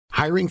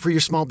Hiring for your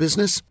small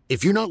business?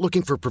 If you're not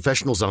looking for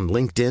professionals on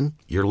LinkedIn,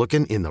 you're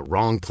looking in the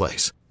wrong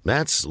place.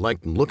 That's like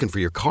looking for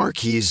your car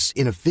keys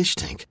in a fish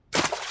tank.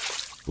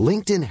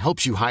 LinkedIn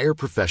helps you hire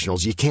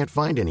professionals you can't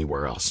find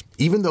anywhere else,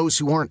 even those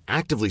who aren't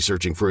actively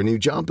searching for a new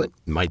job but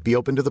might be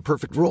open to the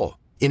perfect role.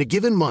 In a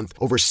given month,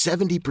 over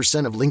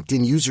 70% of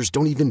LinkedIn users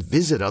don't even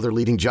visit other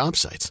leading job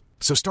sites.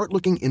 So start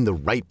looking in the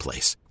right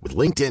place. With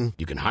LinkedIn,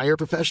 you can hire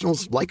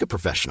professionals like a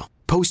professional.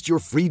 Post your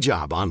free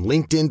job on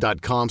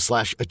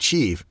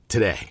linkedin.com/achieve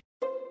today.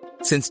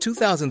 Since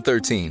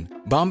 2013,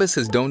 Bombas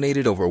has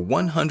donated over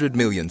 100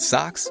 million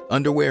socks,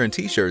 underwear, and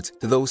T-shirts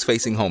to those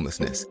facing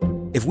homelessness.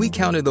 If we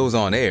counted those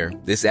on air,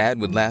 this ad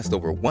would last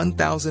over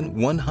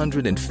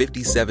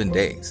 1,157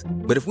 days.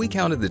 But if we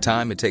counted the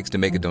time it takes to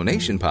make a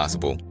donation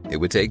possible, it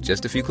would take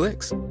just a few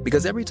clicks.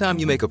 Because every time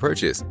you make a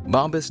purchase,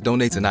 Bombas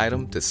donates an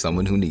item to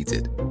someone who needs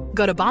it.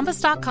 Go to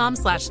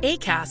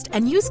bombas.com/ACAST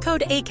and use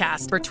code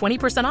ACAST for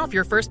 20% off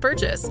your first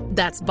purchase.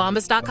 That's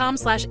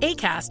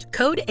bombas.com/ACAST,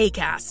 code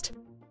ACAST.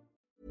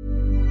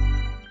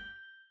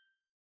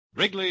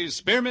 Wrigley's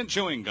Spearmint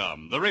Chewing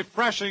Gum, the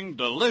refreshing,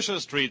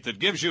 delicious treat that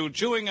gives you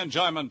chewing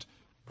enjoyment,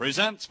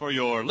 presents for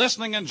your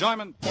listening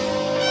enjoyment.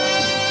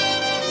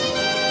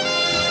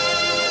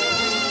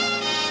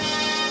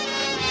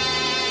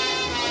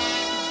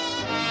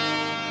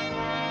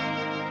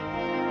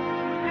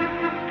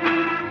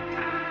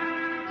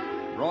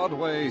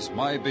 Broadway's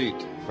my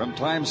beat, from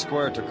Times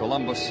Square to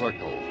Columbus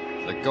Circle,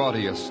 the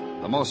gaudiest,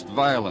 the most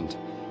violent,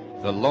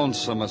 the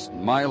lonesomest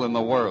mile in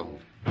the world.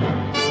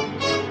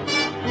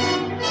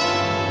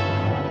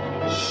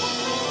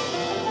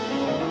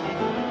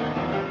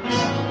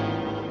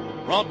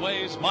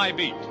 Broadway's My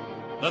Beat,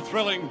 the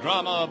thrilling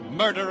drama of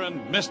murder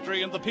and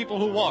mystery and the people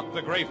who walk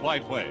the Great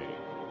White Way,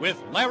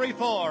 with Larry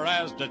Thor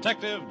as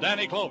Detective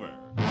Danny Clover.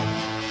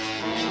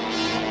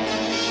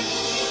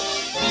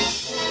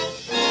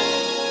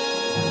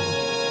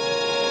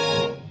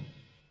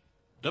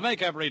 To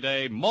make every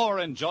day more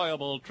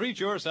enjoyable, treat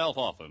yourself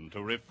often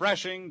to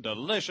refreshing,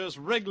 delicious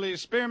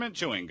Wrigley's Spearmint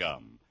Chewing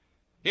Gum.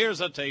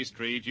 Here's a taste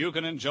treat you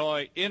can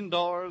enjoy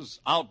indoors,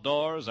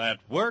 outdoors, at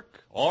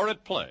work, or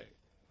at play.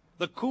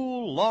 The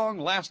cool,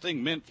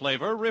 long-lasting mint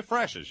flavor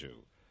refreshes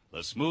you.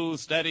 The smooth,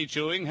 steady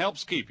chewing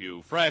helps keep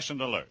you fresh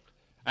and alert.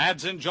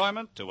 Adds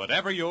enjoyment to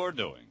whatever you're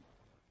doing.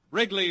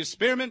 Wrigley's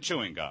Spearmint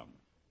Chewing Gum.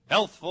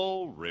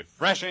 Healthful,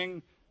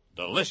 refreshing,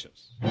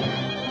 delicious.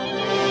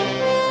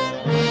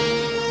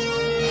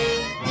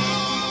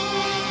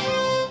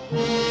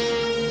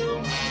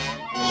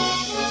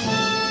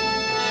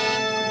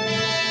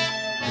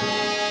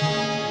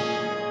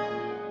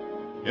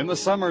 In the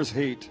summer's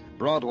heat,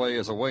 Broadway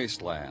is a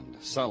wasteland,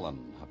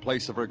 sullen, a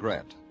place of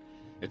regret.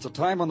 It's a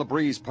time when the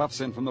breeze puffs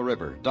in from the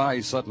river,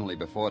 dies suddenly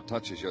before it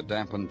touches your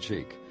dampened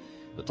cheek.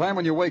 The time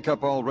when you wake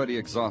up already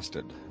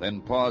exhausted,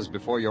 then pause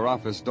before your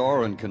office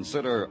door and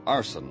consider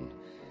arson.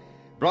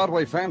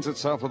 Broadway fans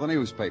itself with a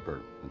newspaper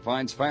and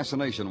finds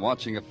fascination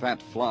watching a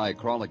fat fly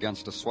crawl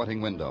against a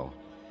sweating window.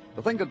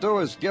 The thing to do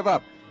is give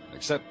up,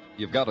 except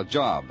you've got a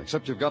job,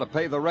 except you've got to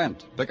pay the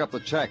rent, pick up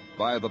the check,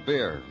 buy the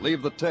beer,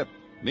 leave the tip,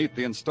 meet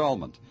the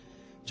installment.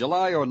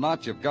 July or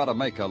not, you've got to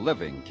make a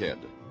living, kid.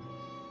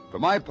 For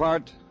my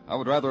part, I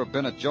would rather have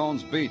been at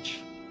Jones Beach,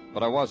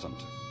 but I wasn't.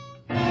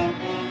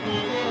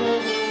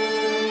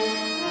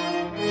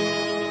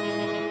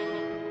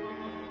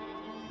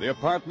 The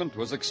apartment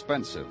was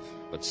expensive,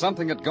 but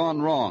something had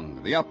gone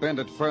wrong. The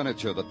upended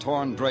furniture, the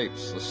torn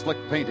drapes, the slick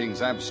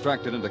paintings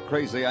abstracted into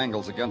crazy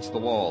angles against the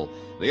wall,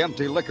 the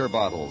empty liquor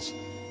bottles.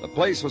 The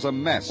place was a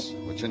mess,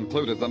 which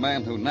included the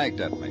man who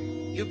nagged at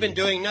me. You've been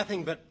doing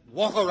nothing but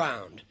walk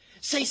around.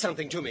 Say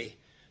something to me,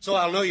 so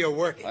I'll know you're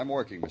working. I'm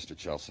working, Mr.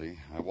 Chelsea.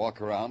 I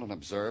walk around and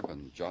observe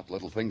and jot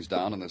little things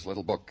down in this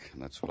little book, and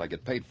that's what I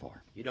get paid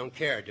for. You don't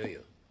care, do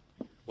you?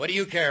 What do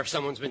you care if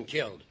someone's been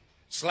killed,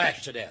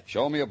 slashed to death?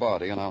 Show me a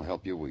body, and I'll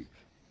help you weep.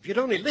 If you'd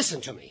only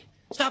listen to me.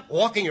 Stop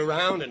walking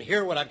around and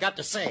hear what I've got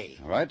to say.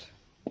 All right?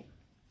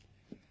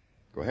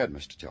 Go ahead,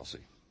 Mr.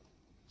 Chelsea.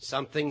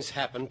 Something's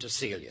happened to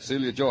Celia.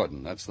 Celia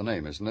Jordan, that's the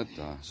name, isn't it?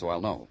 So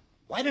I'll know.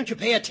 Why don't you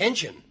pay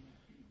attention?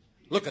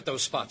 Look at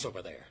those spots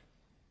over there.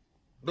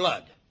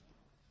 Blood.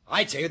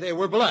 I'd say they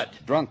were blood.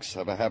 Drunks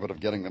have a habit of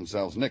getting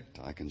themselves nicked.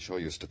 I can show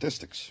you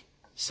statistics.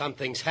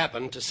 Something's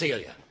happened to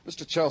Celia.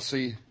 Mr.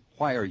 Chelsea,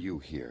 why are you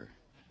here?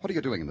 What are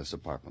you doing in this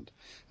apartment?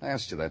 I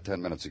asked you that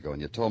 10 minutes ago,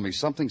 and you told me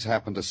something's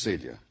happened to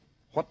Celia.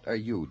 What are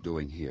you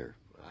doing here?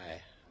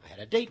 I had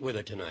a date with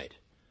her tonight.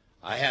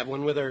 I have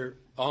one with her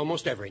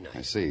almost every night.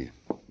 I see.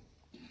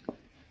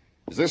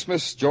 Is this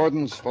Miss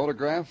Jordan's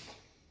photograph?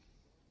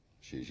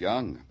 She's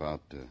young,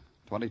 about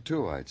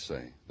 22, I'd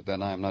say. But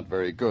then I'm not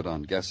very good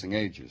on guessing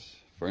ages.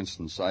 For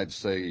instance, I'd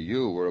say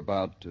you were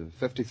about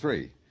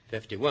 53.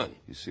 51.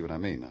 You see what I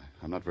mean?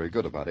 I'm not very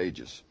good about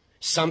ages.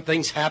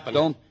 Something's happened.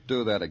 Don't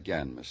do that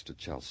again, Mr.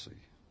 Chelsea.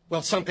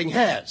 Well, something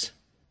has.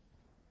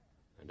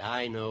 And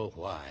I know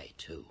why,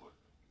 too.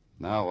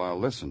 Now I'll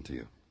listen to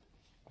you.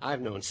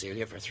 I've known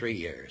Celia for 3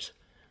 years.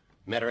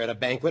 Met her at a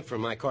banquet for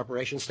my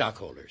corporation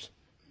stockholders.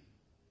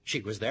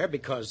 She was there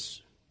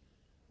because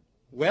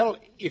Well,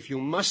 if you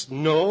must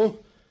know...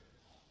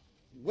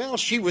 Well,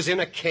 she was in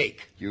a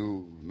cake.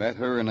 You met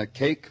her in a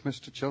cake,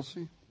 Mr.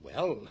 Chelsea?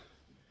 Well,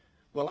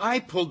 I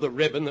pulled the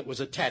ribbon that was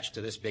attached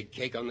to this big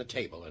cake on the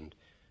table, and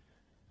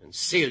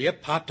Celia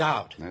popped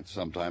out. That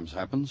sometimes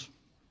happens.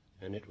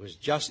 And it was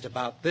just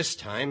about this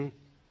time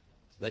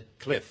that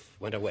Cliff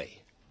went away.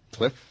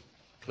 Cliff?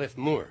 Cliff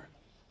Moore.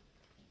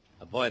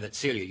 A boy that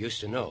Celia used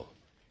to know.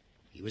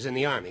 He was in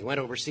the Army, went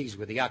overseas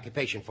with the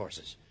occupation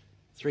forces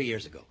 3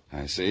 years ago.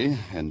 I see.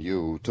 And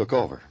you took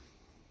over.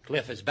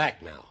 Cliff is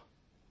back now.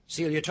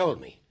 Celia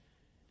told me.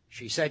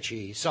 She said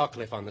she saw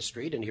Cliff on the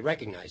street and he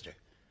recognized her.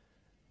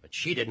 But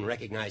she didn't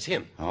recognize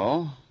him.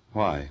 Oh?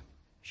 Why?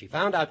 She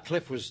found out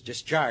Cliff was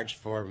discharged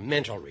for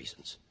mental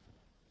reasons.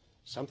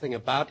 Something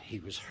about he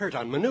was hurt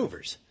on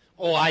maneuvers.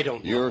 Oh, I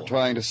don't know. You're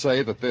trying to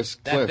say that this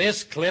Cliff... That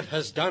this Cliff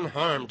has done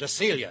harm to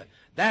Celia.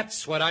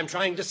 That's what I'm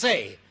trying to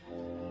say.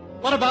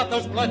 What about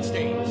those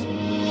bloodstains?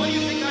 What do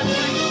you think I'm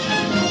saying?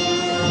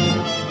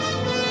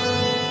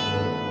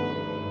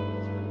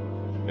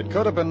 It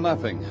could have been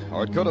nothing,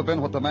 or it could have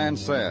been what the man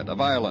said, a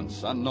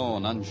violence,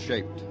 unknown,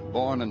 unshaped,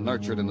 born and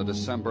nurtured in the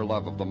December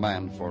love of the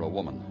man for a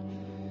woman.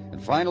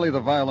 And finally, the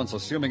violence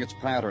assuming its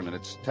pattern and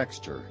its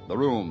texture, the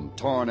room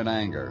torn in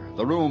anger,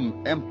 the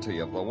room empty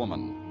of the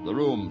woman, the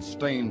room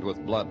stained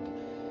with blood.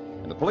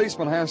 And the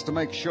policeman has to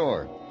make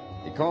sure.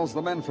 He calls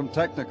the men from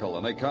technical,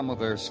 and they come with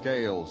their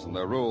scales and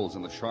their rules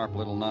and the sharp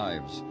little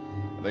knives.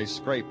 And they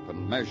scrape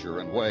and measure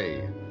and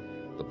weigh.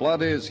 The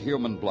blood is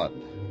human blood.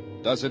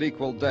 Does it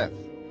equal death?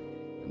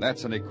 And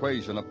that's an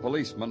equation a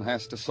policeman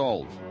has to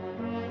solve.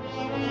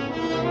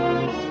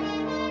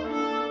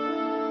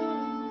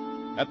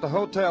 At the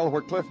hotel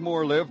where Cliff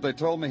Moore lived, they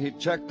told me he'd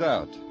checked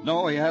out.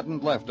 No, he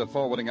hadn't left a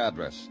forwarding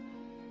address.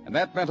 And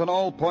that meant an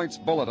all-points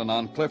bulletin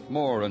on Cliff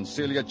Moore and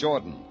Celia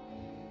Jordan.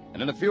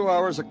 And in a few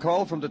hours, a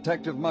call from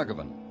Detective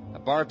Muggavan. A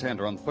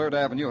bartender on 3rd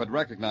Avenue had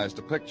recognized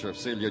a picture of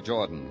Celia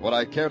Jordan. Would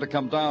I care to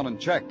come down and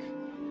check?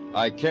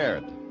 I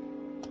cared.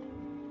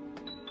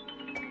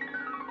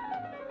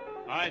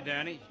 Hi,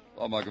 Danny.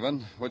 Oh,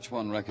 Muggavan, which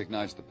one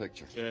recognized the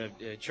picture?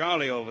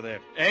 Charlie over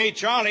there. Hey,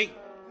 Charlie.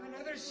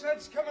 Another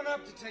suds coming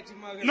up, Detective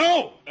Muggavan.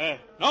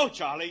 No,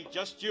 Charlie.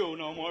 Just you.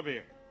 No more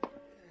beer.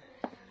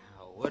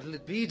 What'll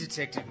it be,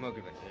 Detective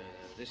Muggavan?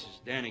 This is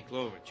Danny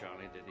Clover,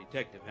 Charlie, the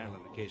detective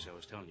handling the case I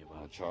was telling you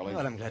about. Oh, Charlie.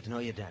 Well, I'm glad to know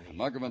you, Danny.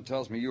 Muggavan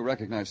tells me you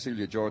recognize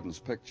Celia Jordan's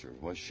picture.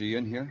 Was she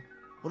in here?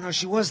 Well, no,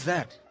 she was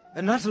that.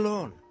 And not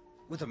alone.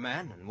 With a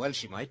man, and well,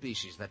 she might be.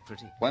 She's that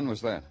pretty. When was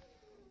that?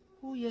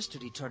 Oh,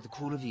 yesterday toward the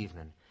cool of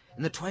evening,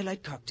 in the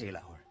twilight cocktail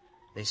hour.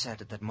 They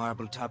sat at that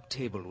marble-top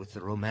table with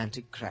the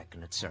romantic crack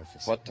in its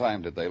surface. What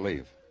time did they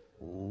leave?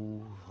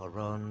 Oh,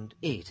 around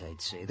 8,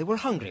 I'd say. They were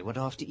hungry, went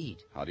off to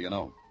eat. How do you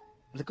know?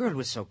 The girl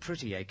was so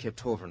pretty, I kept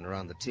hovering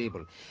around the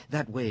table.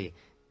 That way,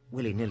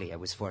 willy-nilly, I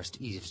was forced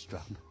to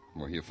eavesdrop.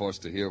 Were you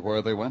forced to hear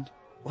where they went?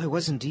 Oh, I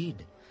was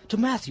indeed. To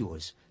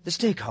Matthew's, the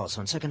steakhouse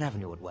on 2nd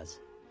Avenue it was.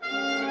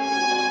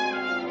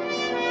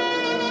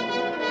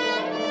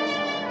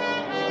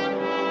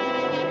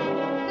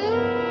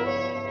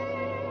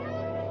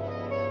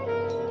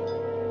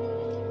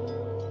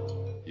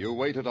 You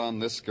waited on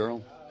this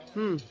girl?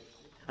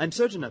 I'm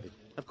certain of it.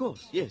 Of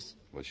course, yes.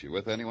 Was she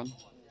with anyone?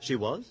 She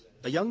was.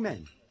 A young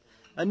man.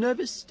 A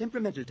nervous,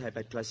 temperamental type,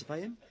 I'd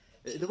classify him.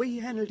 The way he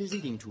handled his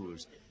eating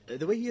tools.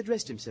 The way he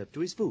addressed himself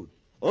to his food.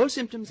 All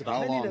symptoms of a How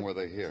highly... long were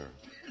they here?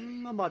 A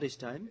modest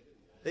time.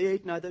 They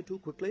ate neither too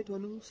quickly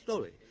nor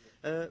slowly.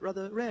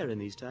 Rather rare in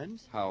these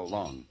times. How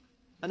long?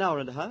 An hour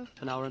and a half,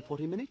 an hour and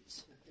 40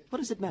 minutes. What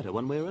does it matter,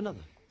 one way or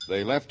another?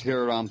 They left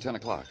here around 10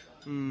 o'clock.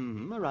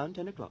 Around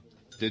 10 o'clock.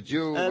 Did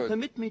you...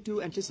 Permit me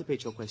to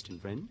anticipate your question,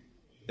 friend.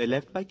 They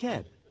left by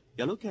cab.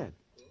 Yellow cab.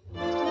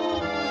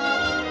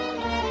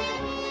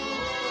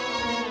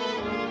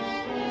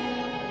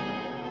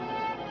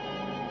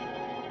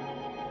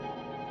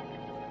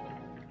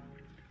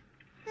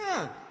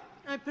 Yeah,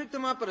 I picked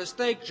them up at a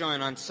steak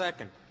joint on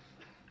 2nd.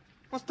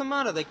 What's the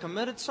matter? They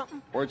committed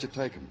something? Where'd you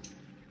take them?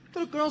 To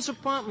the girl's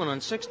apartment on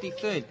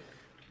 63rd.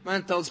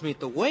 Man tells me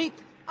to wait.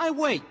 I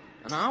wait.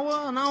 An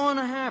hour and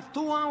a half,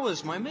 2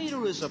 hours. My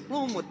meter is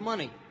abloom with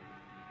money.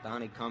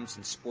 Down he comes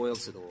and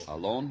spoils it all.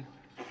 Alone?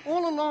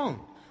 All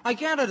alone. I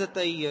gather that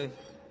they,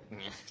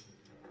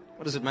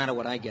 What does it matter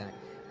what I got?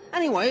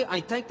 Anyway, I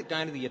take the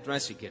guy to the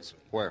address he gives me.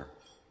 Where?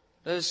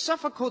 The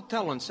Suffolk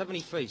Hotel on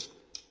 71st.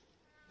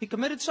 He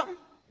committed something?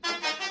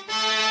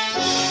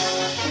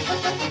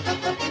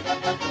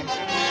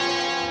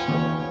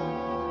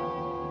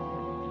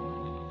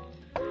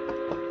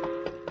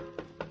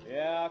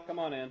 Yeah, come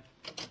on in.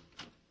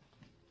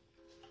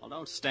 Well,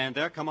 don't stand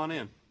there. Come on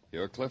in.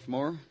 You're Cliff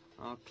Moore?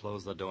 I'll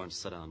close the door and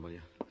sit down, will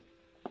you?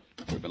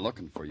 We've been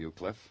looking for you,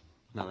 Cliff.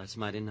 Now, that's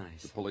mighty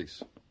nice. The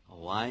police.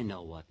 Oh, I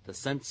know what. The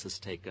census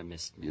taker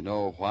missed me. You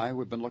know why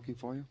we've been looking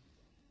for you?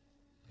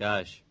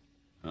 Gosh.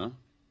 Huh?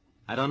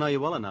 I don't know you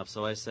well enough,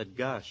 so I said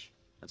gosh.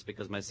 That's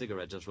because my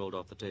cigarette just rolled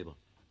off the table.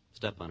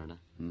 Step on it,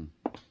 huh?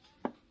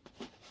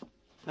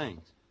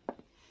 Thanks.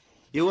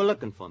 You were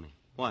looking for me.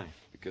 Why?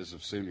 Because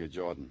of Celia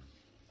Jordan.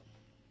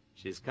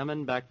 She's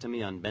coming back to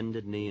me on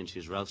bended knee, and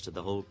she's rousted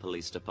the whole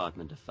police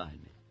department to find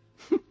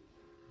me.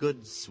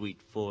 Good,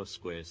 sweet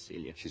Foursquare,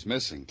 Celia. She's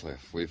missing,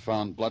 Cliff. We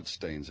found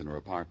bloodstains in her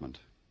apartment.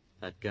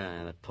 That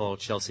guy, that Paul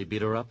Chelsea,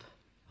 beat her up?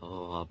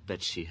 Oh, I'll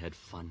bet she had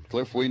fun.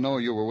 Cliff, we know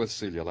you were with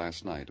Celia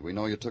last night. We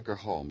know you took her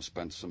home,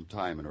 spent some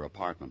time in her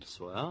apartment.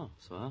 Swell.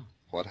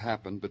 What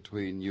happened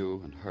between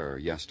you and her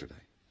yesterday?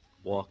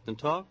 Walked and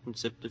talked and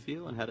sipped a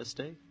few and had a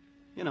steak.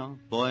 You know,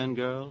 boy and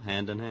girl,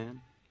 hand in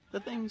hand.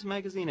 The things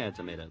magazine ads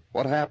are made of.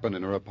 What happened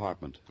in her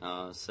apartment?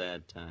 Oh,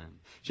 sad time.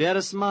 She had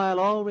a smile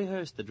all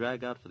rehearsed to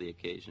drag out for the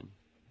occasion.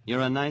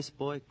 You're a nice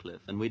boy,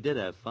 Cliff, and we did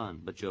have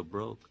fun, but you're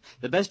broke.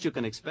 The best you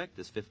can expect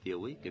is $50 a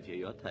week if you're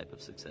your type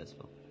of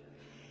successful.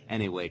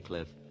 Anyway,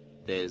 Cliff,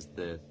 there's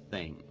the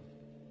thing.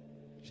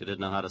 She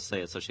didn't know how to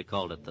say it, so she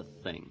called it the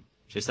thing.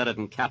 She said it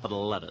in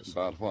capital letters.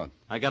 About what?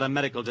 I got a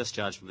medical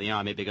discharge from the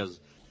Army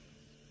because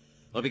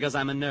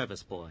I'm a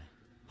nervous boy.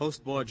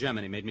 Post-war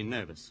Germany made me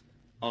nervous.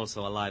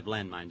 Also a live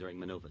landmine during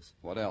maneuvers.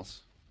 What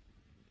else?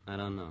 I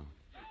don't know.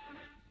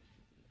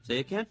 So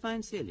you can't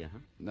find Celia, huh?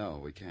 No,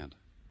 we can't.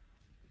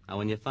 Now,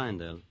 when you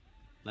find her,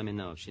 let me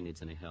know if she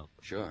needs any help.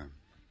 Sure.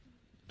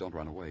 Don't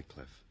run away,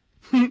 Cliff.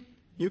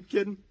 You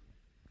kidding?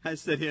 I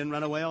sit here and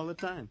run away all the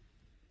time.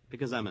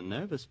 Because I'm a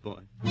nervous boy.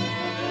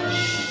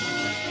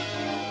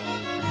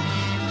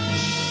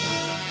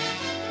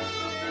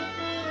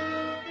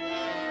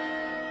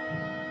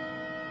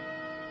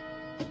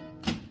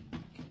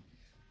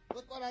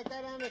 Look what I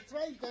got on the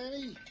tray,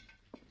 Danny.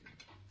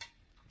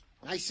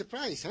 Nice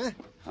surprise, huh?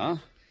 Huh?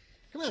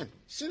 Come on,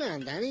 sit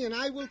down, Danny, and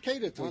I will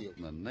cater to you. What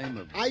in the name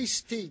of...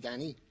 Iced tea,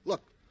 Danny.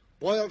 Look,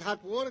 boiled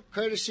hot water,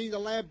 courtesy the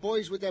lab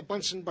boys with their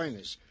Bunsen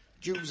burners.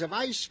 Cubes of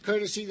ice,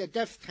 courtesy the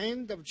deft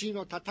hand of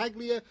Gino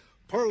Tartaglia,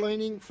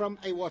 purloining from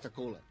a water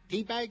cooler.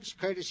 Tea bags,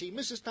 courtesy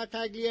Mrs.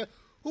 Tartaglia,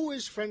 who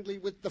is friendly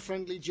with the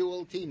friendly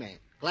jewel tea man.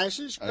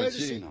 Glasses,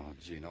 courtesy...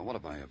 Gino, what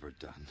have I ever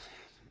done?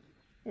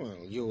 Well,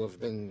 you have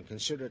been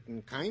considerate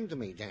and kind to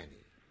me,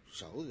 Danny.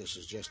 So this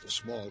is just a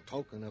small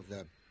token of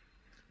the...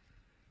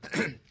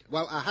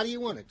 Well, how do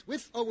you want it?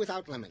 With or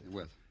without lemon?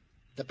 With.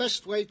 The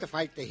best way to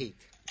fight the heat.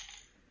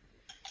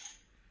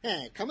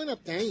 Coming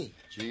up, Danny.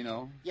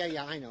 Gino?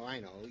 Yeah, I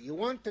know. You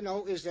want to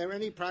know, is there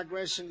any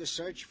progress in the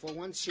search for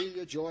one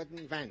Celia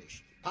Jordan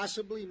vanished?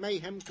 Possibly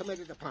mayhem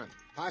committed upon.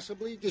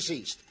 Possibly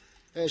deceased.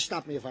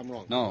 Stop me if I'm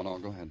wrong. No,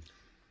 go ahead.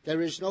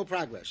 There is no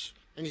progress.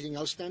 Anything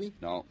else, Danny?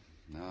 No,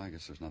 I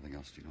guess there's nothing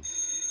else, Gino.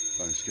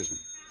 Oh, excuse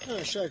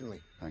me. Certainly.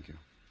 Thank you.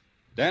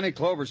 Danny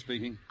Clover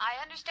speaking. I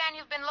understand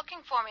you've been looking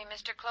for me,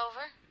 Mr.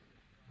 Clover.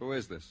 Who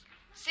is this?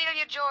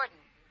 Celia Jordan.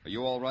 Are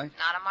you all right?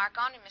 Not a mark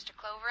on you, Mr.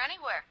 Clover,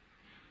 anywhere.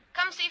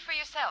 Come see for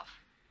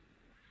yourself.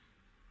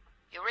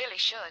 You really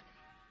should.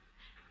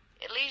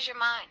 It'll ease your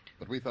mind.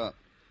 But we thought...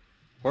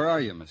 Where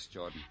are you, Miss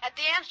Jordan? At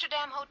the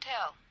Amsterdam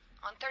Hotel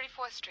on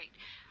 34th Street,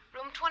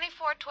 room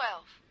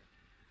 2412.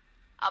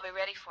 I'll be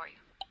ready for you.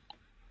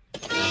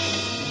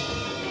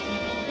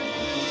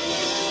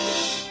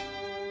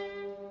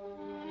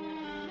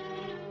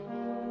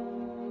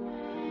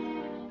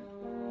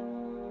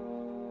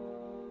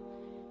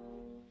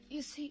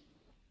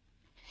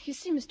 You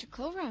see, Mr.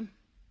 Clover, I'm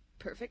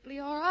perfectly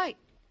all right.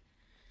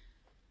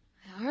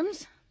 My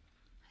arms,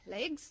 my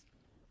legs,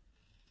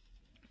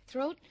 my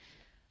throat.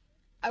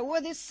 I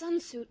wore this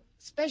sunsuit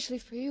especially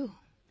for you,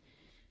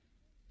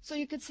 so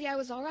you could see I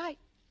was all right.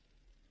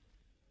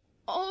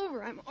 All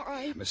over, I'm all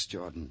right. Miss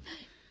Jordan.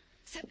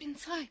 Except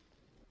inside.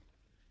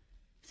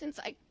 Since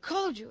I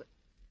called you,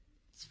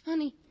 it's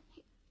funny.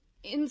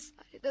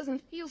 Inside, it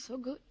doesn't feel so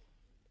good.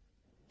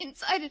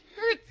 Inside, it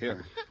hurts.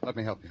 Here, let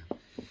me help you.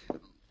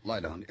 Lie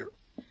down here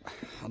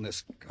on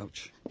this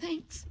couch.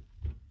 Thanks.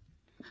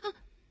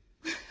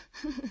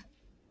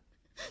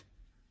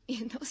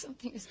 You know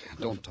something is...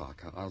 Don't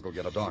talk. I'll go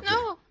get a doctor.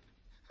 No,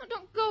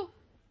 don't go.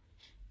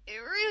 It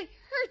really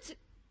hurts. It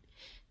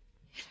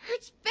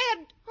hurts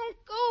bad. Don't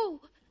go.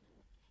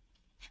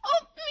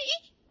 Help me.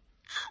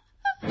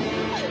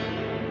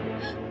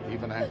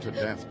 Even after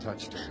death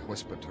touched her,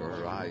 whispered to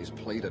her eyes,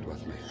 pleaded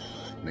with me.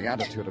 And the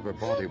attitude of her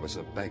body was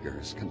a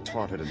beggar's,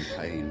 contorted in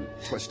pain,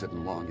 twisted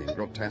in longing,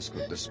 grotesque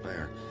with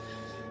despair.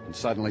 And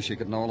suddenly she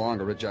could no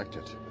longer reject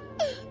it.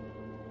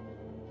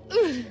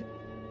 And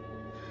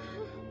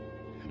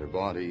her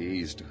body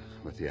eased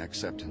with the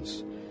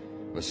acceptance,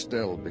 was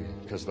stilled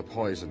because the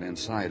poison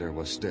inside her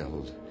was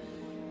stilled.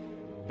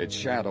 Its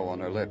shadow on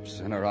her lips,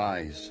 in her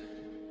eyes,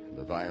 and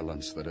the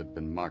violence that had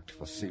been marked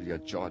for Celia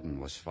Jordan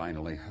was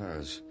finally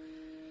hers.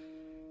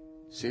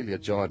 Celia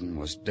Jordan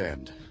was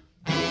dead.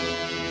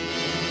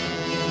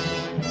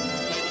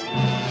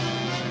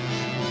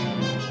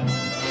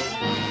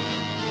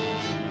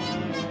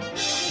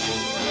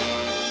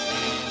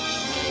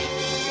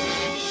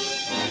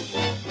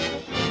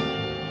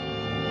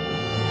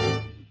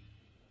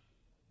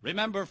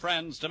 Remember,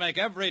 friends, to make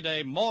every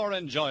day more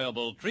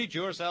enjoyable, treat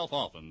yourself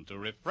often to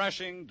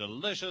refreshing,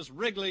 delicious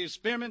Wrigley's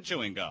Spearmint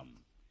Chewing Gum.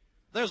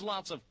 There's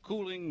lots of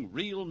cooling,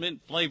 real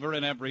mint flavor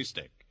in every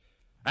stick.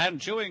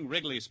 And chewing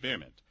Wrigley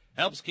Spearmint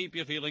helps keep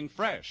you feeling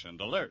fresh and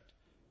alert.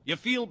 You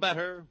feel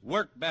better,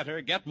 work better,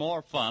 get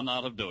more fun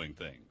out of doing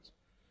things.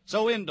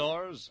 So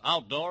indoors,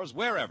 outdoors,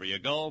 wherever you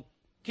go,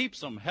 keep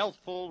some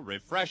healthful,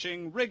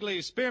 refreshing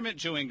Wrigley Spearmint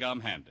Chewing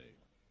Gum handy.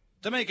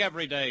 To make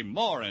every day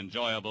more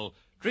enjoyable,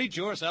 treat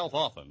yourself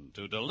often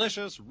to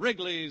delicious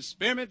Wrigley's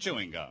Spearmint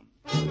Chewing Gum.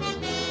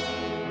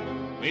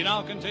 We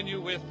now continue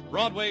with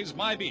Broadway's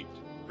My Beat,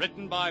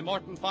 written by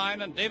Morton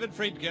Fine and David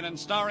Friedkin and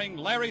starring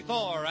Larry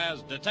Thor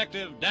as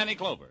Detective Danny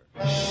Clover.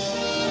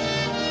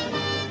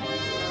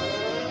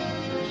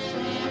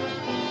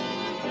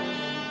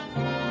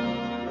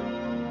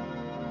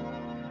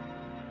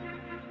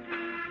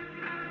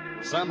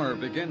 Summer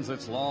begins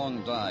its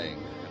long dying.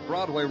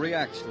 Broadway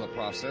reacts to the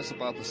process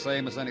about the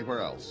same as anywhere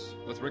else,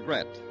 with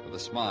regret, with a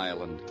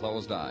smile and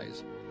closed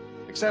eyes.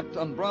 Except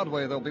on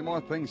Broadway, there'll be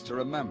more things to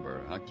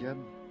remember, huh, kid?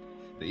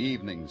 The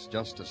evenings,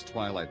 just as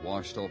twilight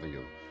washed over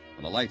you,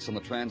 and the lights on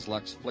the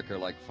translux flicker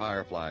like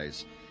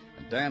fireflies,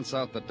 and dance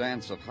out the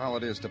dance of how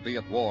it is to be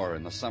at war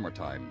in the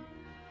summertime.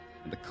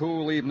 And the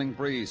cool evening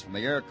breeze from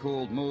the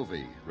air-cooled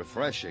movie,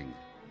 refreshing,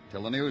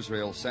 till the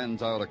newsreel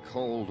sends out a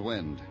cold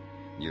wind.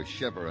 You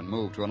shiver and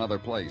move to another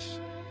place.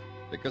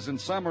 Because in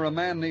summer, a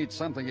man needs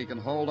something he can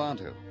hold on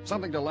to,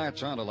 something to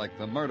latch onto, like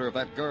the murder of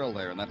that girl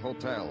there in that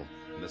hotel,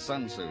 in the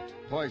sunsuit,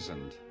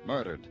 poisoned,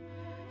 murdered,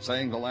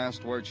 saying the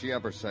last word she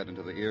ever said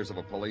into the ears of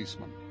a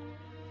policeman.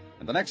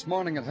 And the next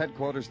morning at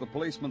headquarters, the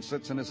policeman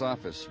sits in his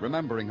office,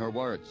 remembering her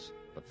words,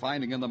 but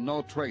finding in them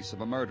no trace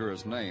of a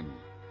murderer's name.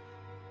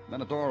 And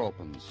then a door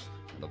opens,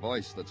 and a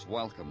voice that's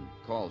welcome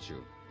calls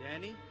you.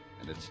 Danny?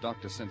 And it's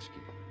Dr. Sinsky.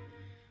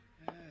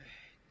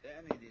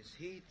 Danny, this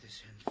heat,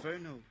 this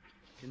inferno,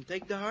 can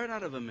take the heart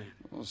out of a man.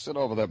 Well, sit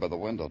over there by the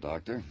window,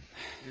 Doctor.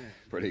 Yeah.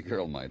 Pretty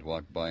girl might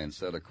walk by and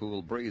set a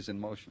cool breeze in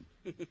motion.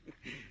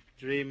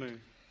 Dreamer.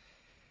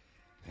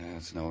 Yeah,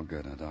 it's no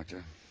good, huh,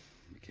 Doctor?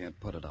 We can't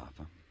put it off,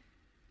 huh?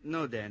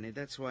 No, Danny,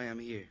 that's why I'm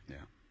here. Yeah.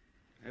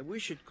 I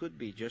wish it could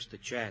be just a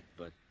chat,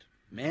 but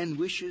man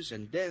wishes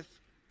and death.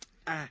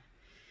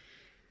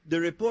 The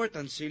report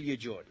on Celia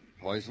Jordan.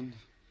 Poisoned?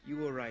 You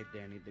were right,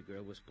 Danny. The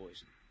girl was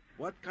poisoned.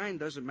 What kind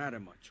doesn't matter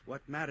much.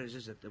 What matters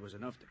is that there was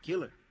enough to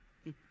kill her.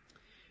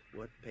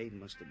 What pain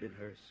must have been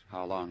hers.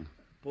 How long?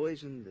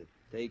 Poison that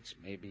takes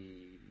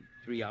maybe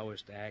 3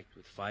 hours to act,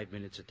 with 5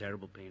 minutes of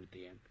terrible pain at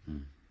the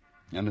end.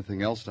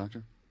 Anything else,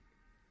 Doctor?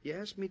 You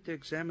asked me to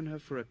examine her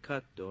for a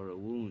cut or a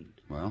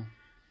wound. Well?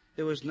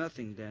 There was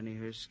nothing, Danny.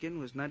 Her skin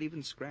was not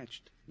even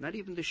scratched. Not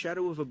even the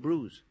shadow of a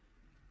bruise.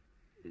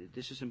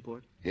 This is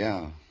important?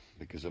 Yeah,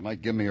 because it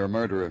might give me her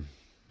murderer.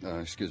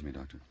 Excuse me,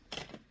 Doctor.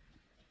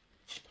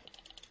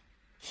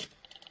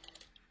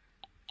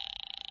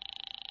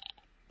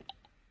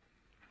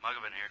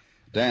 Muggavan here.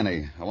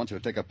 Danny, I want you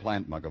to take a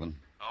plant, Muggavan.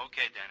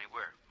 Okay, Danny,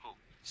 where? Who?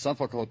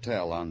 Suffolk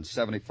Hotel on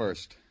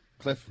 71st.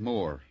 Cliff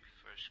Moore.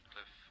 First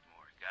Cliff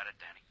Moore. Got it,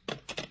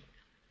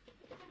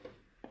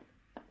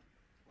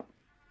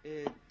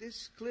 Danny.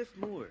 This Cliff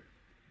Moore,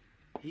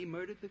 he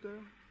murdered the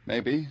girl?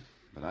 Maybe,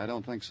 but I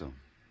don't think so.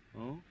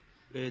 Oh?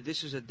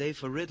 This is a day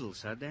for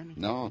riddles, huh, Danny?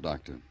 No,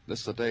 Doctor.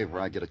 This is a day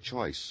where I get a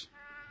choice.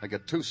 I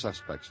get 2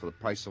 suspects for the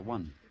price of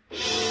 1.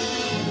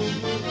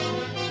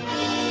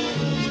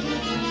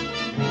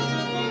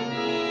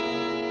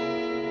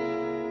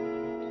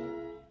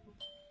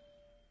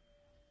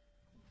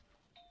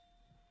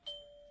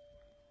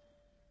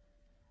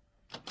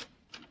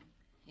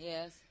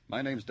 Yes?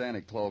 My name's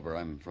Danny Clover.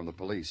 I'm from the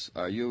police.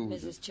 Are you...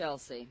 Mrs.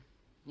 Chelsea.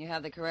 You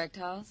have the correct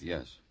house?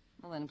 Yes.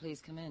 Well, then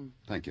please come in.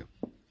 Thank you.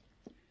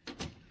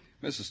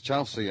 Mrs.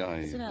 Chelsea,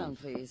 Sit down,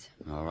 please.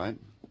 All right.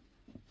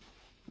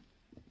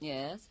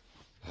 Yes?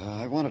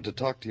 I wanted to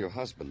talk to your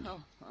husband.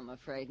 Oh, I'm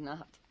afraid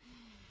not.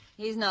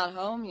 He's not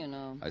home, you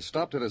know. I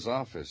stopped at his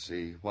office.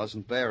 He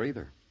wasn't there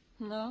either.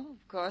 No,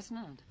 of course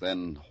not.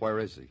 Then where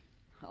is he?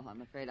 Oh,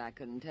 I'm afraid I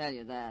couldn't tell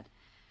you that.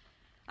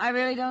 I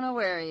really don't know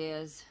where he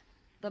is.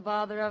 The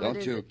bother of it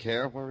is... Don't you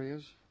care where he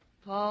is?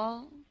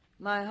 Paul?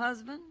 My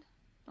husband?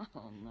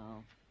 Oh,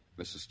 no.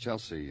 Mrs.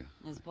 Chelsea...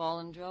 Is Paul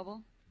in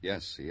trouble?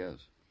 Yes, he is.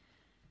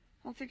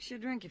 I'll fix you a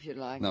drink if you'd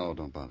like. No,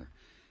 don't bother.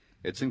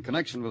 It's in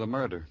connection with a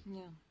murder.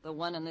 Yeah, the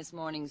one in this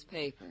morning's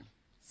paper.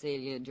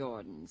 Celia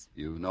Jordan's.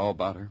 You know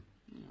about her?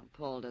 You know,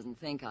 Paul doesn't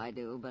think I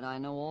do, but I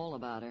know all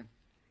about her.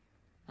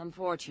 I'm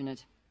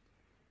fortunate.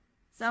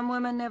 Some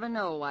women never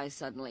know why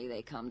suddenly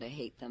they come to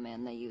hate the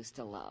men they used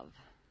to love.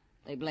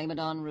 They blame it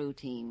on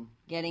routine,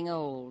 getting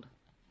old,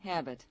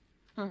 habit.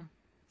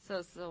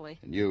 So silly.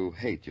 And you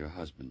hate your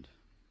husband?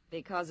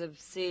 Because of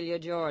Celia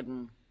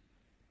Jordan.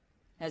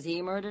 Has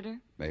he murdered her?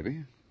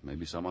 Maybe.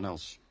 Maybe someone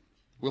else.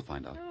 We'll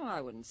find out. Oh,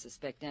 I wouldn't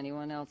suspect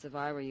anyone else if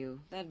I were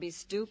you. That'd be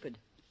stupid.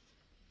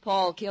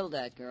 Paul killed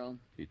that girl.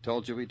 He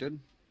told you he did?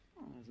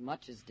 Oh, as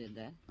much as did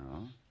that.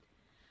 Oh?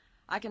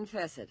 I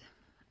confess it.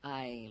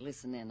 I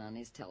listen in on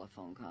his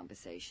telephone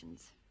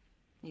conversations.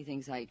 He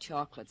thinks I eat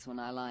chocolates when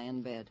I lie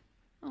in bed.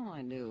 Oh,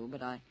 I do,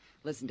 but I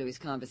listen to his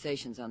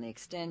conversations on the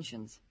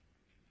extensions.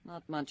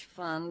 Not much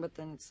fun, but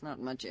then it's not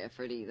much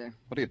effort either.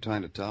 What are you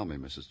trying to tell me,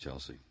 Mrs.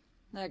 Chelsea?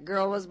 That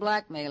girl was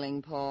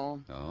blackmailing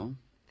Paul. Oh?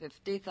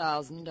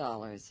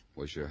 $50,000.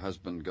 Was your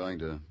husband going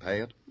to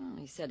pay it? Well,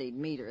 he said he'd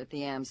meet her at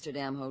the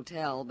Amsterdam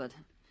hotel, but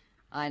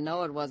I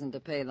know it wasn't to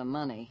pay the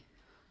money.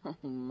 Oh,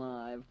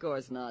 my, of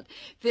course not.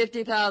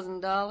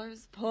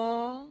 $50,000,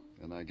 Paul?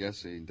 And I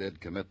guess he did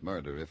commit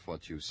murder if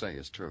what you say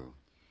is true.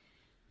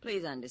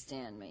 Please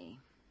understand me.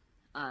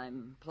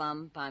 I'm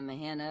plump, I'm a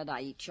henhead,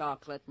 I eat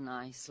chocolate, and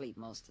I sleep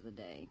most of the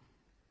day.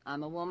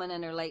 I'm a woman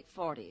in her late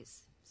 40s,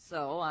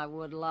 so I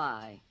would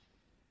lie.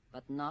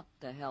 But not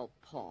to help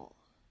Paul.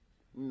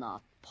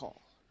 Not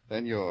Paul.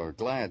 Then you're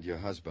glad your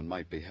husband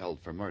might be held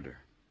for murder.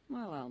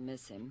 Well, I'll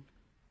miss him.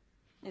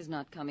 His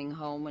not coming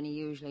home when he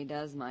usually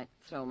does might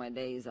throw my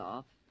days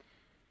off.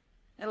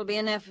 It'll be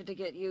an effort to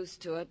get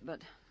used to it,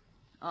 but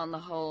on the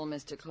whole,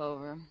 Mr.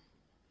 Clover...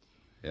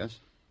 Yes?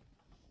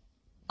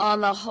 On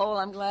the whole,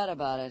 I'm glad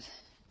about it.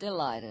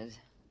 Delighted.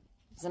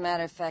 As a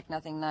matter of fact,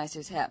 nothing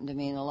nicer's happened to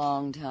me in a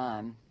long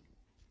time.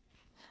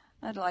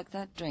 I'd like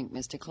that drink,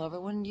 Mr. Clover,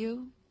 wouldn't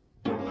you?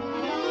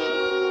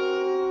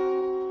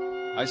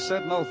 I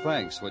said no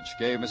thanks, which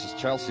gave Mrs.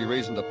 Chelsea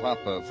reason to pop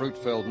a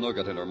fruit-filled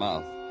nougat in her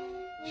mouth.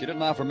 She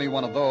didn't offer me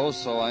one of those,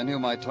 so I knew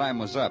my time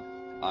was up.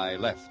 I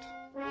left.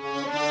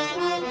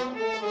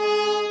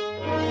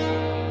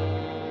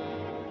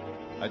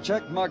 I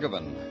checked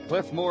Muggavan.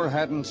 Cliff Moore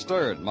hadn't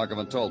stirred,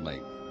 Muggavan told me.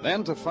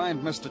 Then to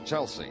find Mr.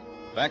 Chelsea.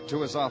 Back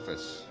to his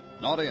office.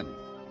 Not in.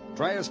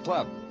 Try his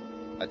club.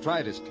 I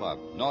tried his club.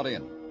 Not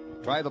in.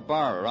 Try the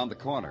bar around the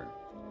corner.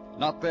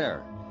 Not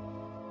there.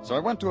 So I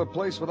went to a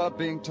place without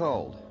being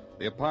told.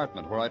 The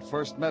apartment where I'd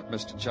first met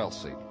Mr.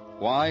 Chelsea.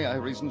 Why, I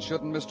reasoned,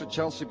 shouldn't Mr.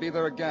 Chelsea be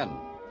there again?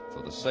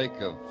 For the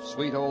sake of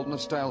sweet old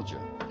nostalgia.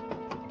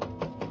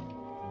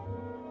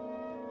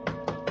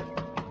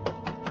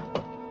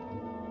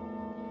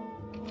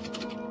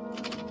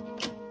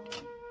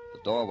 The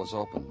door was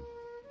open.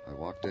 I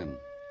walked in.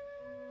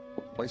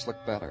 The place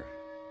looked better.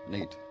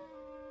 Neat.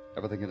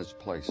 Everything in its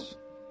place.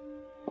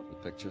 The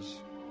pictures.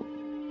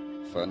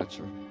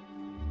 Furniture.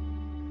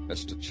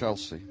 Mr.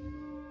 Chelsea.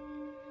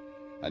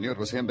 I knew it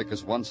was him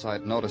because once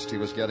I'd noticed he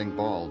was getting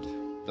bald.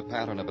 The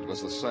pattern of it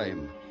was the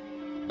same.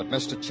 But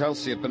Mr.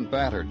 Chelsea had been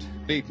battered,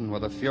 beaten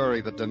with a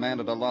fury that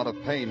demanded a lot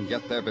of pain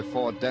get there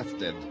before death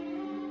did.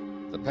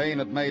 The pain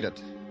had made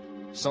it.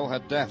 So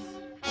had death.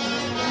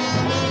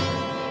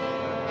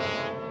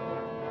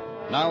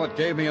 Now it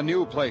gave me a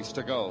new place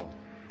to go.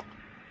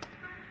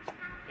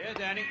 Yeah,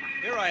 Danny,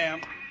 here I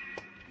am.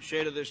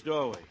 Shade of this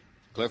doorway.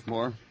 Cliff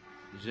Moore?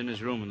 He's in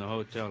his room in the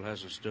hotel,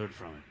 hasn't stirred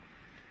from it.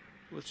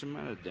 What's the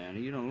matter,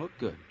 Danny? You don't look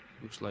good.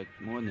 Looks like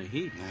more than the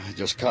heat. I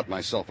just cut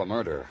myself a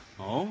murderer.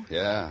 Oh?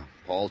 Yeah,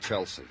 Paul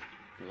Chelsea.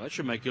 Well, that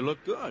should make you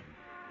look good.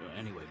 Well,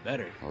 anyway,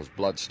 better. Those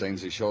blood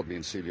stains he showed me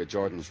in Celia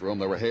Jordan's room,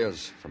 they were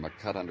his, from a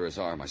cut under his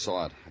arm. I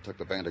saw it. I took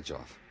the bandage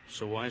off.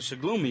 So why so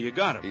gloomy? You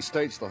got him. He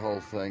staged the whole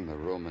thing, the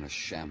room in a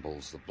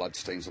shambles, the blood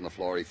stains on the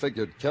floor. He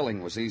figured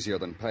killing was easier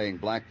than paying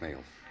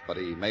blackmail. But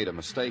he made a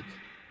mistake.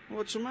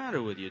 What's the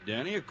matter with you,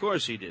 Danny? Of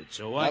course he did,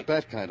 so Not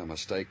that kind of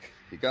mistake.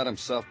 He got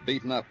himself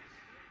beaten up.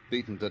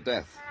 Beaten to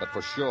death, but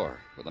for sure,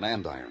 with an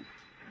andiron.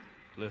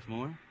 Cliff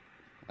Moore?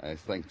 I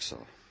think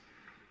so.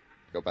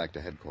 Go back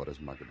to headquarters,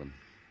 Muggavan.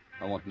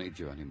 I won't need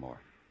you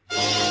anymore.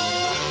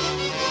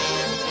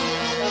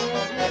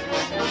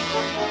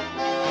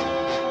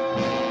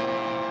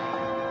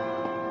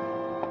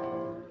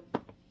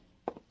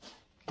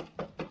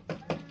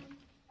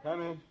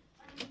 Come in.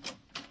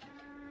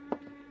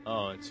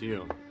 Oh, it's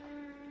you.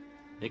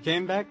 You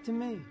came back to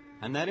me.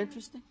 I'm that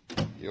interesting?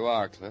 You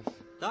are, Cliff.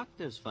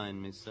 Doctors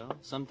find me so.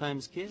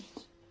 Sometimes kids.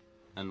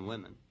 And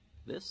women.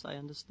 This I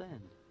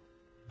understand.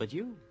 But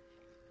you?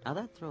 Now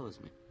that throws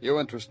me. You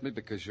interest me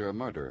because you're a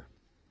murderer.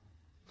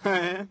 I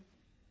am?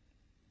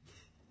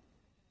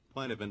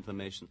 Point of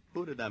information.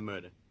 Who did I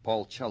murder?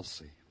 Paul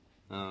Chelsea.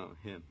 Oh,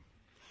 him.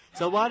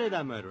 So why did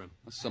I murder him?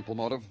 A simple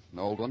motive, an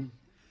old one.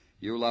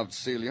 You loved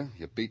Celia.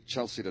 You beat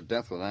Chelsea to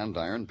death with an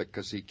andiron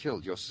because he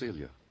killed your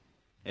Celia.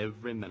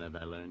 Every minute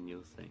I learn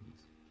new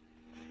things.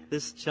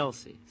 This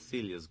Chelsea,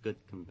 Celia's good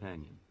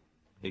companion.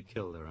 He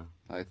killed her, huh?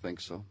 I think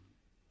so.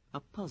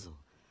 A puzzle.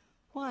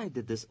 Why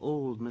did this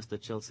old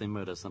Mr. Chelsea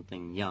murder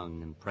something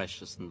young and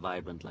precious and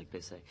vibrant, like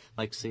they say,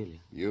 like Celia?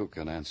 You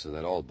can answer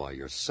that all by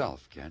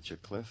yourself, can't you,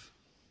 Cliff?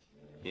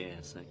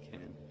 Yes, I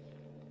can.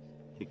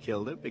 He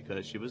killed her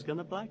because she was going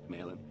to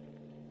blackmail him.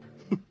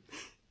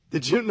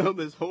 Did you know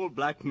this whole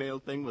blackmail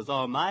thing was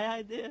all my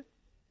idea?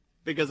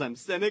 Because I'm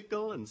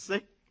cynical and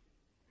sick?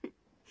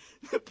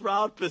 The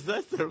proud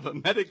possessor of a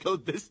medical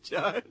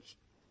discharge.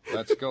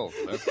 Let's go,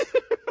 Cliff.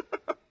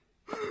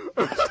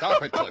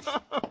 Stop it, Cliff.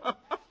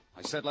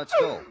 I said let's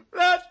go.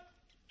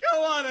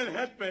 Go on and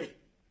hit me.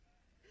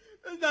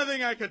 There's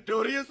nothing I could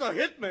do to you, so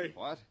hit me.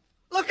 What?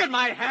 Look at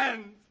my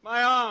hands,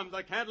 my arms.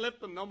 I can't lift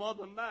them no more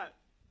than that.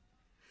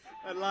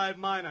 That live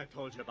mine I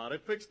told you about,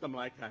 it fixed them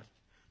like that.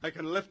 I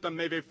can lift them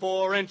maybe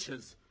 4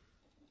 inches.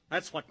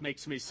 That's what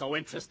makes me so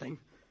interesting.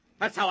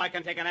 That's how I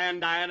can take an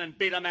andiron and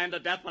beat a man to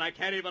death when I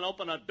can't even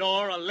open a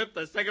door or lift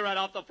a cigarette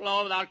off the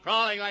floor without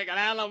crawling like an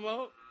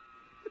animal.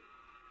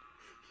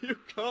 You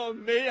call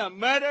me a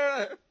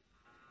murderer?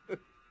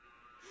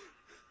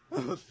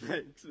 Oh,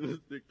 thanks,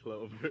 Mr.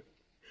 Clover.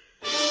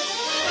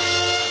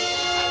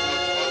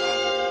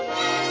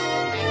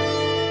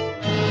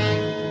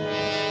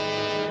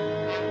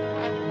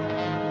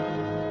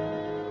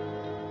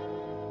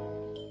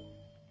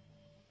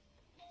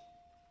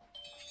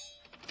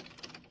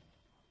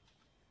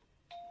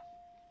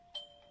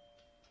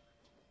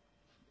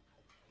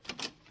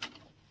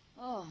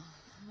 Oh,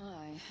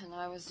 my. And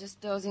I was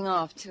just dozing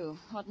off, too.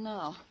 What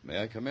now?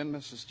 May I come in,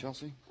 Mrs.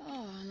 Chelsea?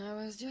 Oh, and I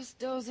was just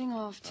dozing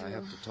off, too. I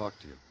have to talk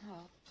to you.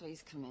 Oh,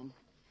 please come in.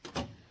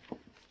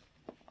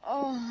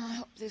 Oh, I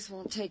hope this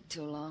won't take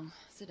too long.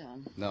 Sit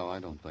down. No, I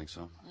don't think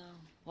so. Oh,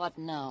 what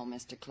now,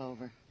 Mr.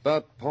 Clover?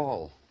 But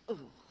Paul. Oh,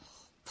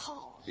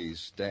 Paul.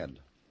 He's dead.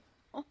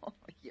 Oh,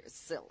 you're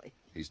silly.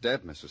 He's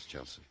dead, Mrs.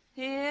 Chelsea.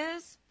 He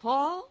is?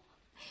 Paul?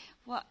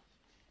 What?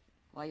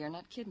 Why, you're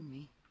not kidding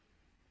me.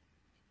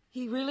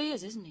 He really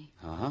is, isn't he?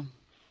 Uh-huh.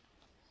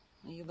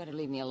 Well, you better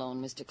leave me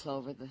alone, Mr.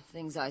 Clover. The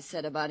things I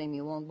said about him,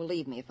 you won't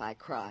believe me if I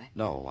cry.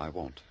 No, I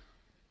won't.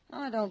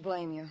 Oh, I don't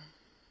blame you.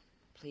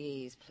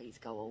 Please, please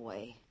go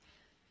away.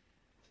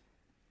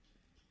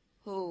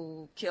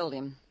 Who killed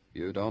him?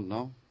 You don't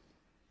know?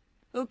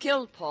 Who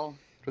killed Paul?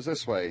 It was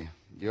this way.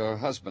 Your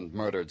husband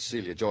murdered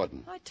Celia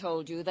Jordan. I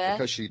told you that.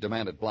 Because she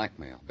demanded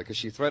blackmail. Because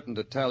she threatened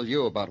to tell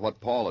you about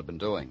what Paul had been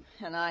doing.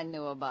 And I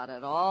knew about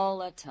it all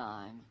the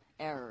time.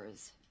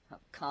 Errors. A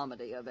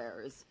comedy of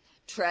errors.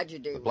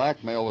 Tragedy. The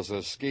blackmail was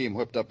a scheme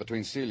whipped up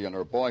between Celia and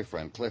her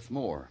boyfriend, Cliff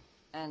Moore.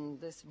 And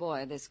this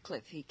boy, this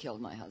Cliff, he killed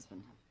my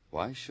husband.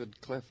 Why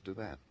should Cliff do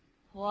that?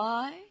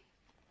 Why?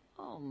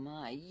 Oh,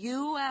 my.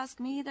 You ask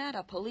me that?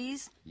 A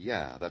police?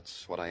 Yeah,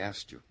 that's what I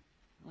asked you.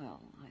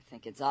 Well, I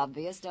think it's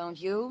obvious, don't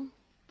you?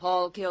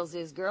 Paul kills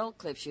his girl,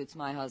 Cliff shoots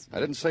my husband.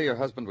 I didn't say your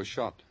husband was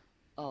shot.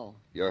 Oh.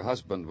 Your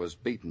husband was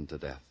beaten to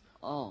death.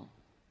 Oh.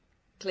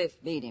 Cliff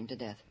beat him to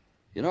death.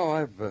 You know,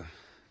 I've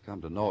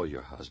come to know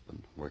your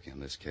husband, working on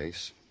this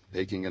case,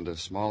 peeking into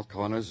small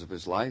corners of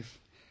his life.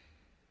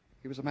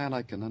 He was a man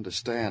I can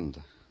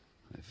understand.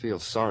 I feel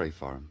sorry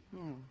for him.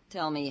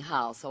 Tell me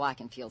how, so I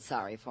can feel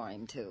sorry for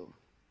him, too.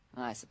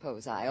 I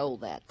suppose I owe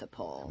that to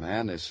Paul. The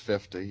man is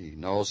 50. He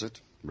knows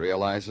it,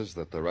 realizes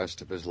that the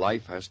rest of his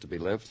life has to be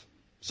lived.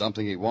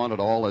 Something he wanted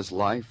all his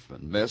life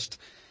and missed.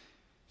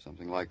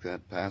 Something like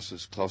that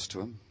passes close to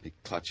him. He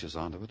clutches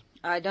onto it.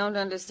 I don't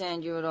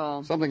understand you at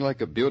all. Something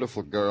like a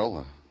beautiful girl,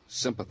 a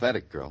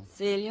sympathetic girl.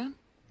 Celia?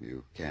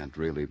 You can't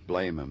really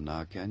blame him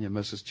now, can you,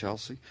 Mrs.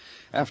 Chelsea?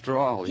 After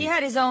all, He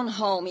had his own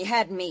home. He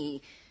had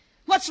me.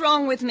 What's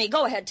wrong with me?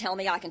 Go ahead, tell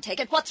me. I can take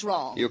it. What's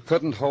wrong? You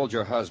couldn't hold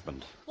your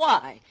husband.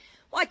 Why?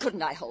 Why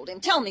couldn't I hold him?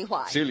 Tell me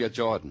why. Celia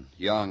Jordan,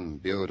 young,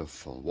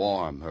 beautiful,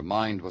 warm. Her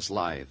mind was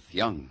lithe,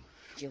 young.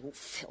 You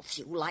filth,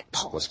 you like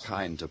Paul. Was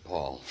kind to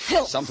Paul.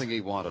 Filth. Something he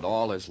wanted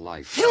all his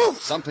life.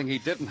 Filth. Something he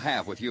didn't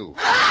have with you.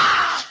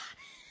 Ah!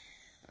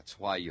 That's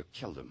why you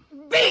killed him.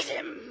 Beat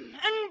him,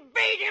 and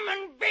beat him,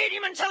 and beat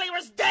him until he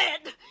was dead.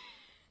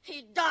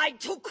 He died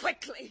too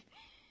quickly.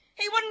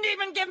 He wouldn't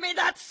even give me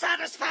that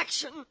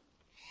satisfaction.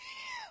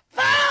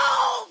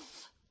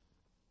 Filth!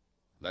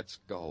 Let's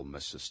go,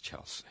 Mrs.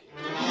 Chelsea.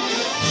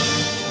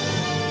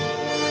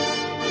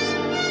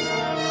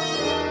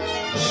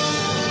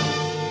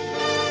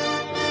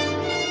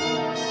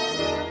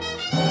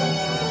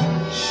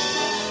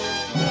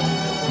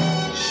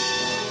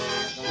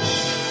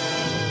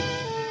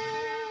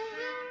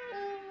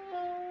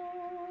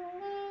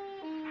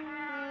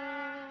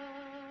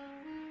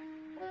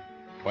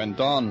 When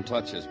dawn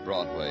touches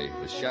Broadway,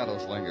 the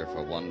shadows linger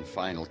for one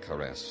final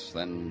caress,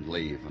 then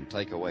leave and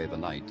take away the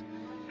night.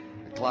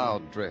 A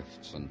cloud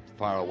drifts, and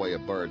far away a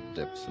bird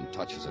dips and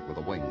touches it with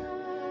a wing.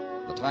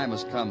 The time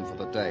has come for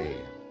the day.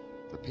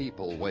 The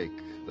people wake,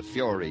 the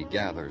fury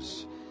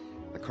gathers.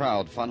 The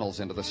crowd funnels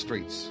into the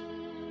streets.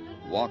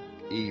 Walk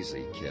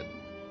easy, kid.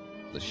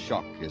 The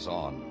shock is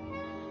on.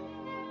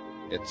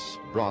 It's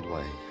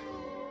Broadway,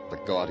 the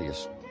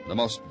gaudiest, the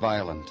most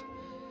violent,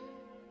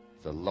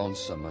 the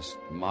lonesomest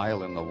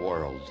mile in the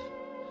world.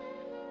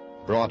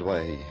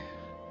 Broadway,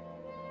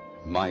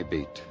 my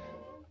beat.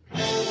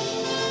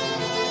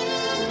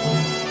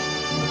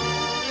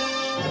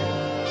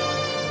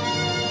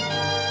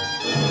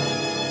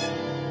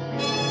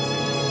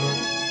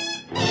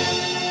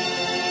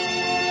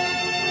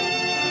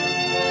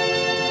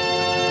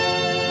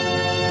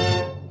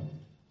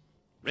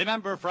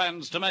 Remember,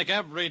 friends, to make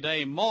every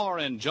day more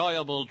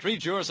enjoyable,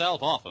 treat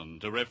yourself often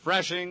to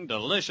refreshing,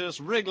 delicious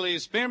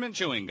Wrigley's Spearmint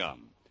Chewing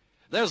Gum.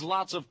 There's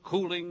lots of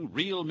cooling,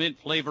 real mint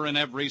flavor in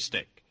every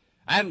stick.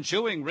 And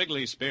chewing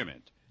Wrigley's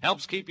Spearmint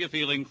helps keep you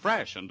feeling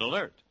fresh and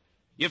alert.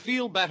 You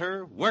feel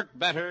better, work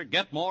better,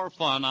 get more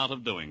fun out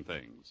of doing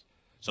things.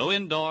 So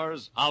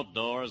indoors,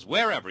 outdoors,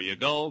 wherever you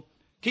go,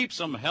 keep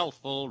some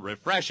healthful,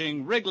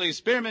 refreshing Wrigley's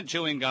Spearmint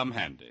Chewing Gum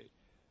handy.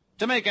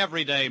 To make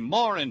every day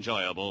more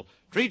enjoyable,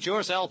 treat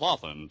yourself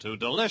often to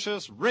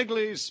delicious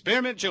Wrigley's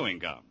Spearmint Chewing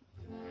Gum.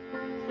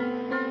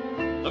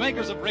 The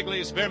makers of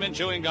Wrigley's Spearmint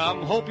Chewing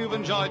Gum hope you've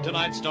enjoyed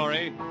tonight's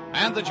story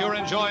and that you're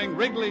enjoying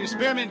Wrigley's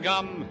Spearmint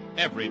Gum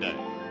every day.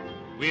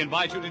 We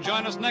invite you to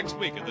join us next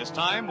week at this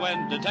time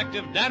when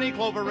Detective Danny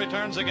Clover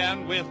returns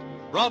again with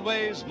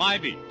Broadway's My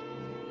Beat.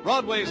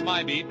 Broadway's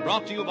My Beat,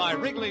 brought to you by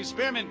Wrigley's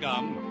Spearmint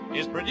Gum,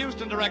 is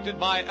produced and directed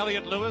by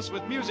Elliott Lewis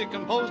with music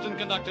composed and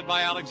conducted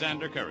by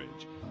Alexander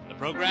Courage. The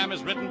program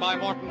is written by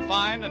Morton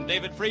Fine and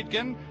David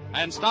Friedkin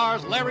and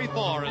stars Larry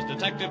Thor as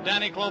Detective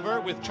Danny Clover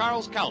with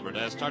Charles Calvert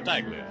as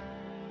Tartaglia.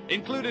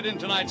 Included in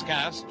tonight's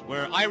cast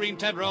were Irene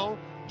Tedrow,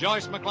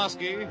 Joyce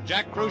McCluskey,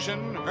 Jack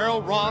Crucian,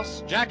 Earl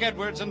Ross, Jack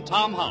Edwards, and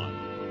Tom Holland.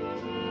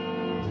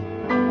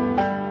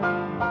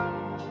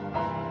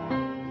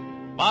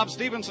 Bob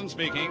Stevenson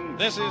speaking.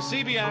 This is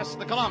CBS,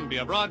 the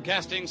Columbia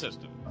Broadcasting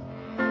System.